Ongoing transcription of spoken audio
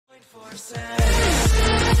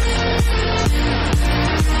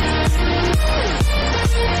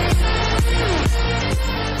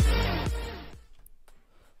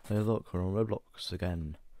Hey look, we're on Roblox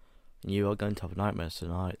again. You are going to have nightmares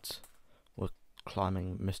tonight. We're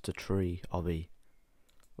climbing Mr. Tree, Obby.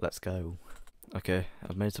 Let's go. Okay,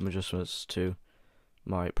 I've made some adjustments to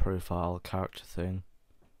my profile character thing.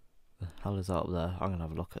 The hell is that up there? I'm gonna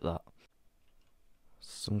have a look at that.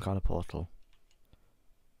 Some kind of portal.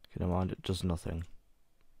 Okay, never mind, it does nothing.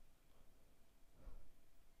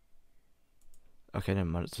 Okay, never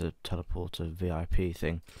mind, it's a teleporter VIP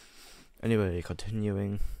thing. Anyway,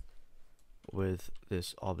 continuing with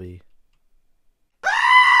this Obby.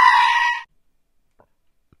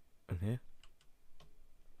 In here?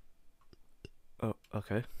 Oh,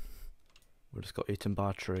 okay. We just got eaten by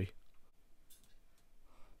a tree.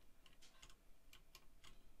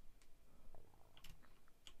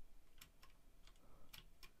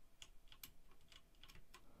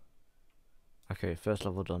 Okay, first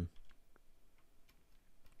level done.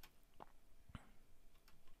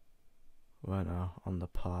 We're now on the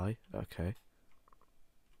pie, okay.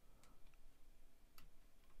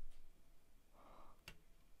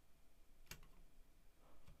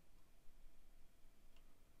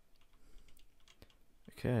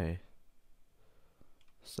 Okay.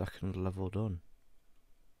 Second level done.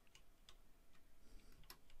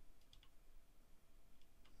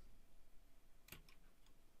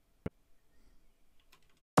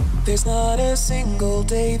 There's not a single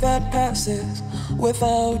day that passes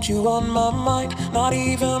without you on my mind. Not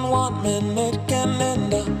even 1 minute can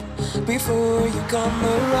end up before you come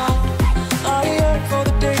around. I yearn for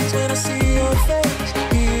the days when I see your face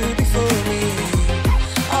here before me.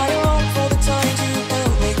 I long for the times you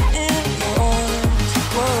held me in your arms.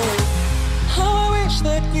 Whoa. How I wish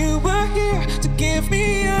that you were here to give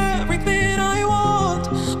me everything I want.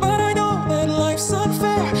 But I know that life's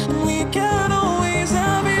unfair and we can't always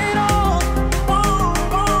have it.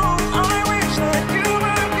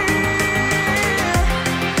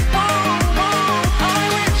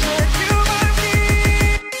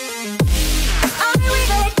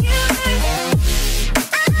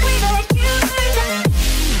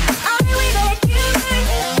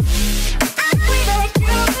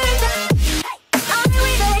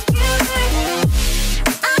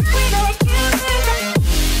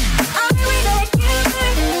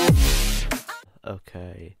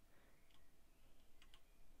 Okay.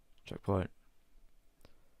 Checkpoint.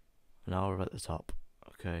 Now we're at the top.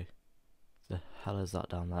 Okay. The hell is that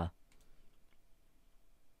down there?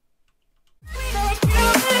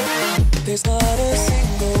 There's not a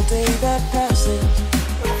single day that passes.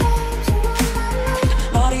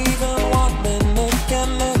 Not even 1 minute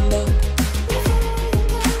can end up.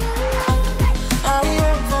 I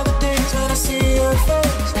yearn for the days when I see your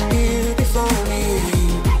face here before me.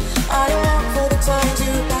 I long for the times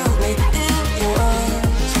you held me in your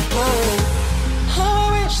arms. Whoa. How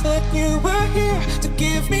I wish that you were here to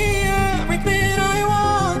give me everything I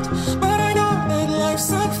want. But I know that life's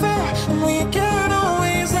unfair and we can't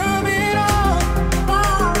always have it all.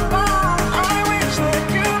 I wish that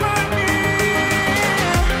you were here.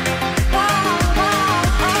 I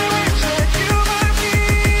wish that you were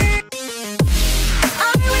here.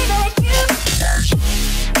 I wish that you were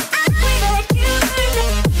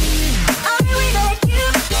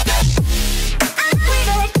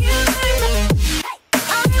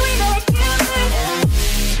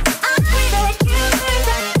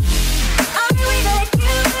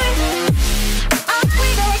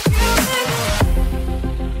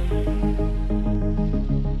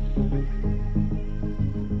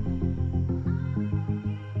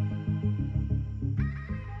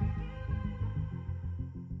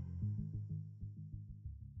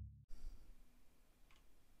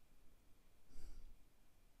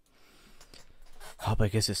How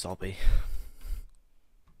big is this Obby?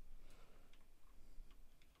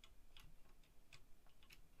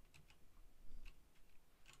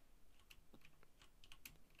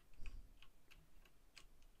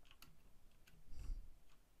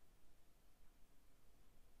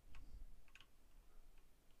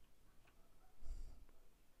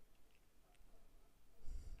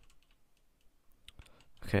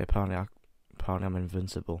 Okay, apparently I'm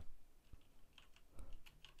invincible.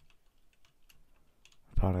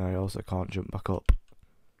 Apparently I also can't jump back up.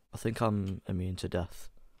 I think I'm immune to death.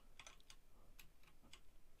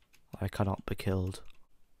 I cannot be killed.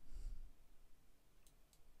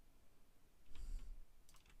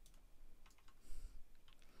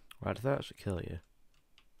 Right, did that actually kill you?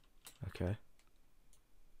 Okay.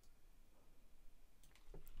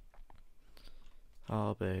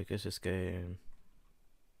 How big is this game?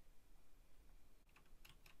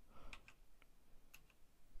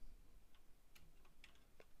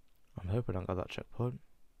 hoping I got that checkpoint.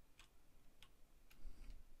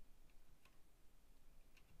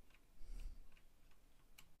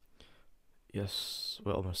 Yes,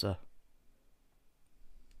 we're almost there.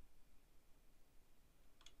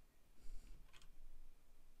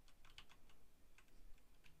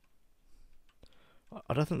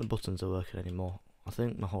 I don't think the buttons are working anymore. I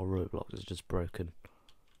think my whole ROBLOX is just broken.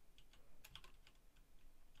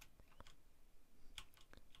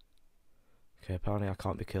 Okay, apparently I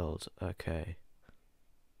can't be killed. Okay.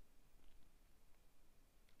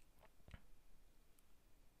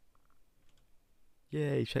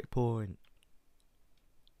 Yay, checkpoint.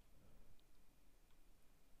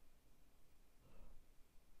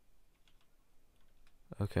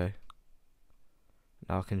 Okay.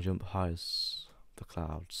 Now I can jump high as the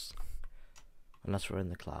clouds. Unless we're in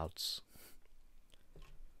the clouds.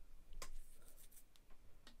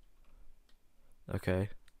 Okay.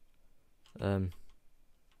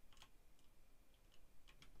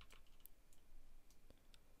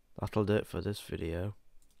 That'll do it for this video.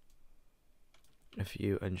 If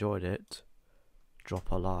you enjoyed it,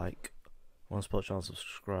 drop a like. Want to support the channel,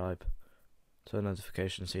 subscribe. Turn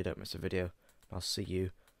notifications so you don't miss a video. I'll see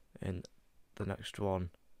you in the next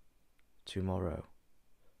one tomorrow.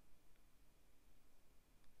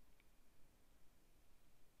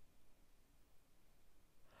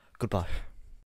 Goodbye.